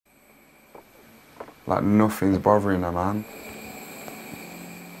Like, nothing's bothering her, man.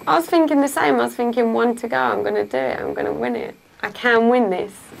 I was thinking the same. I was thinking, one to go, I'm going to do it. I'm going to win it. I can win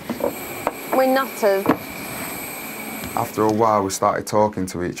this. We're nutters. After a while, we started talking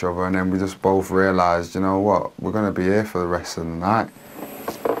to each other, and then we just both realised, you know what, we're going to be here for the rest of the night.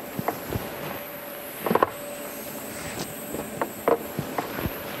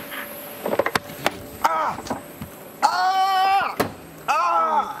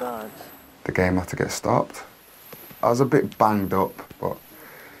 Oh, God. The game had to get stopped. I was a bit banged up, but,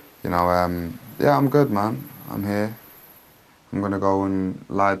 you know, yeah, I'm good, man. I'm here. I'm going to go and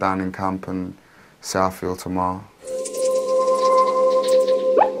lie down in camp and see how I feel tomorrow.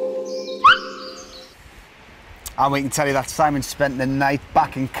 And we can tell you that Simon spent the night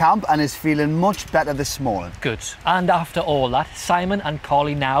back in camp and is feeling much better this morning. Good. And after all that, Simon and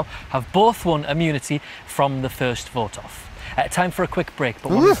Corley now have both won immunity from the first vote-off. Time for a quick break,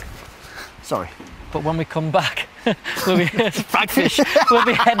 but when we come back, we'll be Fragfish. We'll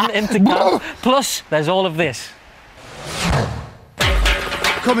be heading into camp. Plus, there's all of this.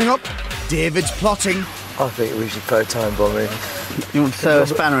 Coming up, David's plotting. I think we should throw time bombing. You want to throw a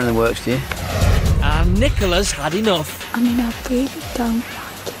spanner in the works, do you? And Nicola's had enough. I mean, I really don't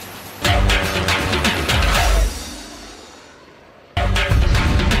like it.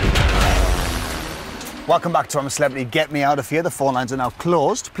 Welcome back to I'm a Celebrity, Get Me Out of Here. The phone lines are now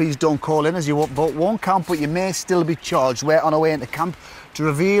closed. Please don't call in as your vote won't count, but you may still be charged. We're on our way into camp to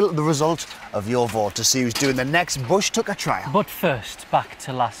reveal the result of your vote to see who's doing the next Bush Tucker trial. But first, back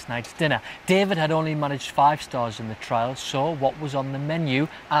to last night's dinner. David had only managed 5 stars in the trial, so what was on the menu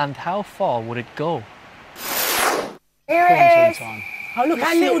and how far would it go? Here it is. Oh, look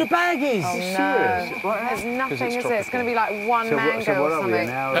how little the bag is. Oh, no. There's nothing, is it? It's going to be like one mango or something.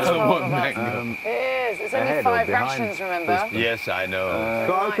 One mango. It is. It's only 5 rations, remember? Yes, I know.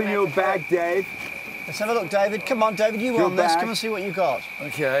 Go open your bag, Dave. Let's have a look, David. Come on, David, you won this. Come and see what you got.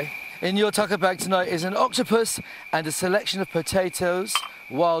 Okay. In your tucker bag tonight is an octopus and a selection of potatoes,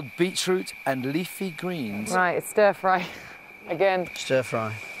 wild beetroot and leafy greens. Right, it's stir fry. Again. Stir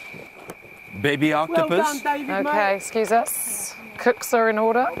fry. Baby octopus. Well done, David, Okay, excuse us. Cooks are in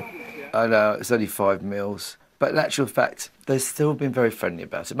order. I know, it's only 5 meals. But in actual fact, they've still been very friendly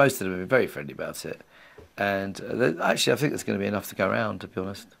about it. Most of them have been very friendly about it. And actually, I think there's going to be enough to go around, to be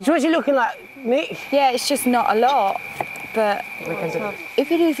honest. So what's it looking like, me? Yeah, it's just not a lot, but if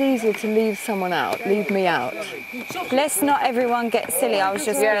it is easier to leave someone out, leave me out. Let's not everyone get silly. I was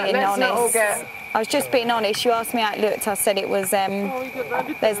just being honest. I was just being honest. You asked me how it looked. I said it was,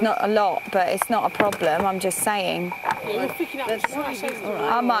 there's not a lot, but it's not a problem. I'm just saying.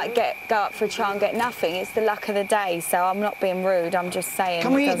 I might go up for a try and get nothing. It's the luck of the day, so I'm not being rude. I'm just saying.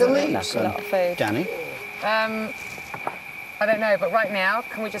 Can we eat the leaves, like a lot of food. Danny? I don't know, but right now,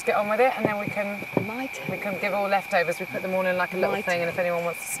 can we just get on with it and then we can give all leftovers. We put them all in like a little thing, and if anyone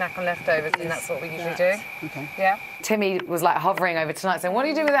wants to snack on leftovers, then that's what we usually do. Okay. Yeah. Timmy was like hovering over tonight saying, what do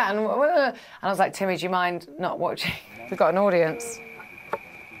you do with that? And I was like, Timmy, do you mind not watching? We've got an audience. I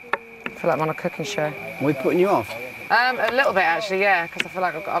feel like I'm on a cooking show. Are we putting you off? A little bit actually, yeah, because I feel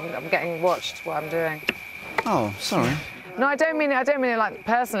like I'm getting watched what I'm doing. Oh, sorry. No, I don't mean it like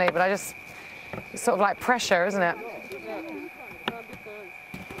personally, but it's sort of like pressure, isn't it?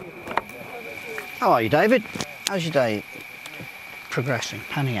 How are you, David? How's your day progressing,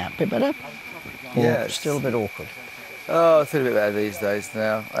 panning out? A bit better? Yeah, still a bit awkward. Oh, I feel a bit better these days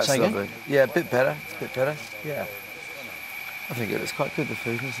now. That's Say again? lovely. Yeah, a bit better. It's a bit better. Yeah. I think it looks quite good, the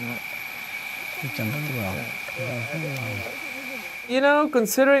food, isn't it? You've done very well. You know,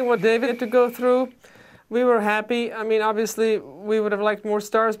 considering what David had to go through, we were happy. I mean, obviously, we would have liked more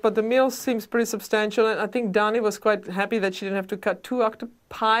stars, but the meal seems pretty substantial, and I think Donnie was quite happy that she didn't have to cut 2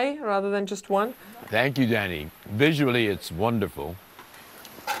 octopi rather than just 1. Thank you, Danny. Visually, it's wonderful.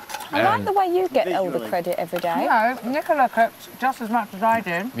 I like the way you get all the credit every day. No, Nicola cooked just as much as I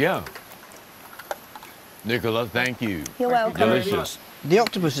did. Yeah. Nicola, thank you. You're welcome. Delicious. The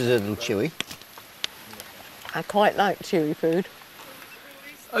octopus is a little chewy. I quite like chewy food.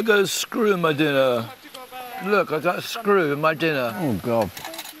 I got a screw in my dinner. Look, I got a screw in my dinner. Oh, God.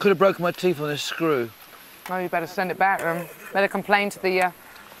 Could have broken my teeth on this screw. Well, you better send it back to them. Better complain to the...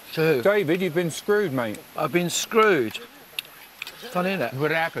 To who? David, you've been screwed, mate. I've been screwed. Funny, isn't it?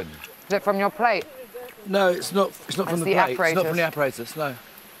 What happened? Is it from your plate? No, it's not. It's not from the the plate. It's not apparatus. from the apparatus. No.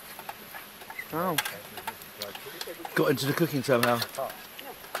 Oh. Got into the cooking somehow.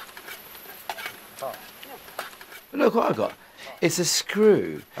 Look what I got. It's a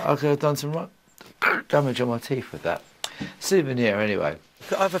screw. I could have done some damage on my teeth with that. Souvenir, anyway.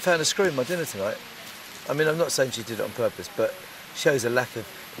 I've found a screw in my dinner tonight. I mean, I'm not saying she did it on purpose, but shows a lack of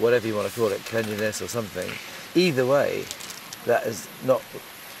whatever you want to call it, cleanliness or something. Either way, that is not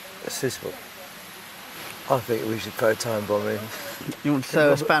suitable. I think we should throw a time bomb in. You want to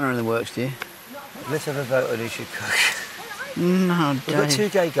throw a spanner in the works, do you? Let's have a vote on who should cook. No, We've got 2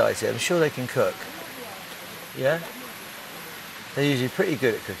 gay guys here. I'm sure they can cook. Yeah? They're usually pretty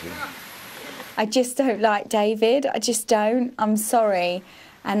good at cooking. I just don't like David. I just don't. I'm sorry.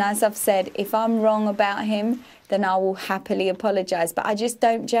 And as I've said, if I'm wrong about him, then I will happily apologise. But I just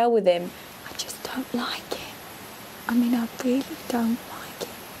don't gel with him. I just don't like him. I mean, I really don't like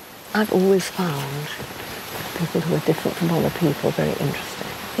him. I've always found people who are different from other people very interesting.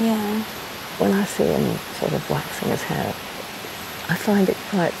 Yeah. When I see him sort of waxing his hair, I find it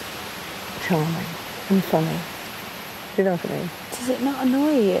quite charming and funny. Do you know what I mean? Does it not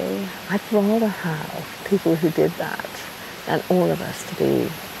annoy you? I'd rather have people who did that than all of us to be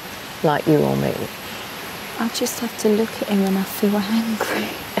like you or me. I just have to look at him and I feel angry.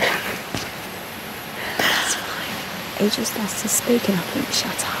 That's fine. He just has to speak and I think,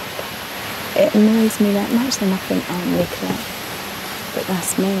 shut up. It annoys me that much, then I think, oh, Nicola. But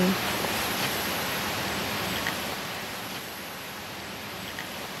that's me.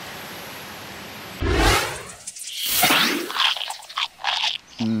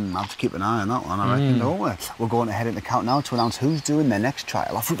 Have to keep an eye on that one, I reckon, don't we? We're going to head into count now to announce who's doing their next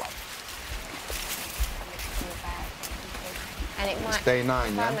trial. Off we go. It's day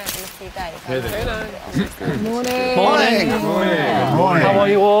 9, yeah? Morning. Morning. How are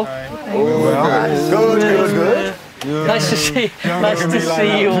you all? Good. Nice to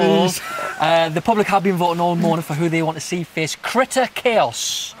see you all. The public have been voting all morning for who they want to see face Critter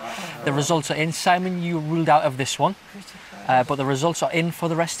Chaos. The results are in. Simon, you ruled out of this one. But the results are in for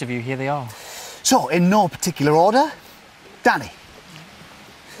the rest of you. Here they are. So, in no particular order, Danny,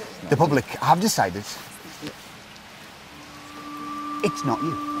 the public have decided it's not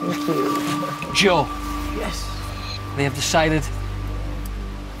you. Joe. Yes. They have decided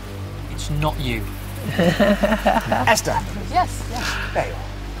it's not you. Esther. Yes. There you are.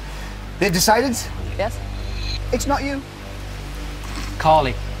 They've decided Yes. it's not you.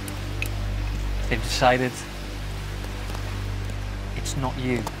 Carly. They've decided it's not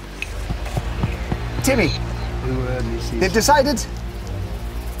you. Timmy. They've decided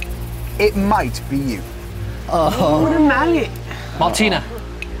it might be you. Martina.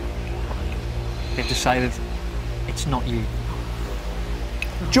 They've decided it's not you.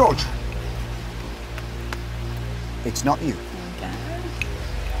 George. It's not you.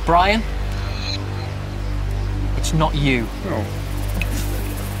 Brian. It's not you.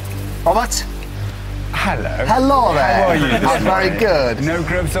 Robert. Hello. Hello there. How are you this I'm very morning? good. No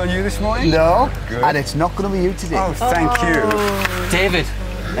grubs on you this morning? No. Good. And it's not going to be you today. Oh, thank you. David.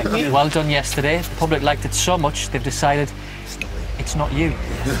 Well done yesterday. The public liked it so much they've decided it's not you.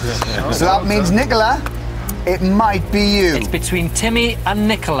 So that means, Nicola, it might be you. It's between Timmy and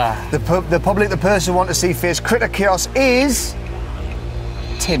Nicola. The public, the person who want to see face Critter Chaos is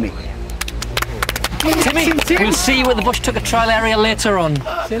Timmy. Timmy, we'll see you at the Bush Tucker trial area later on.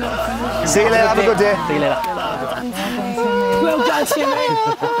 See you later. Have a good day. See you later. Well done, Timmy.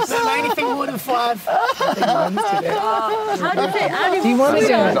 Anything more than 5. Do you want to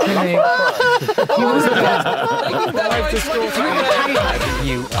do it, Timmy?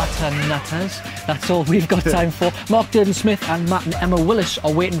 You utter nutters. That's all we've got time for. Mark Durden-Smith and Matt and Emma Willis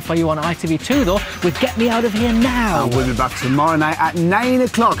are waiting for you on ITV2, though, with Get Me Out of Here Now. And we'll be back tomorrow night at 9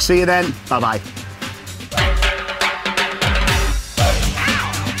 o'clock. See you then. Bye-bye.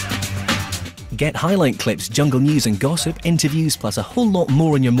 Get highlight clips, jungle news and gossip, interviews, plus a whole lot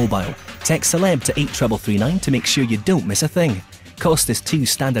more on your mobile. Text Celeb to 83339 to make sure you don't miss a thing. Cost is 2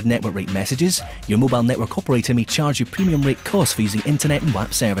 standard network rate messages. Your mobile network operator may charge you premium rate costs for using internet and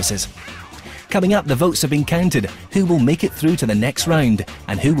WAP services. Coming up, the votes have been counted. Who will make it through to the next round?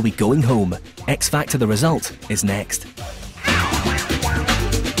 And who will be going home? X Factor, the result, is next.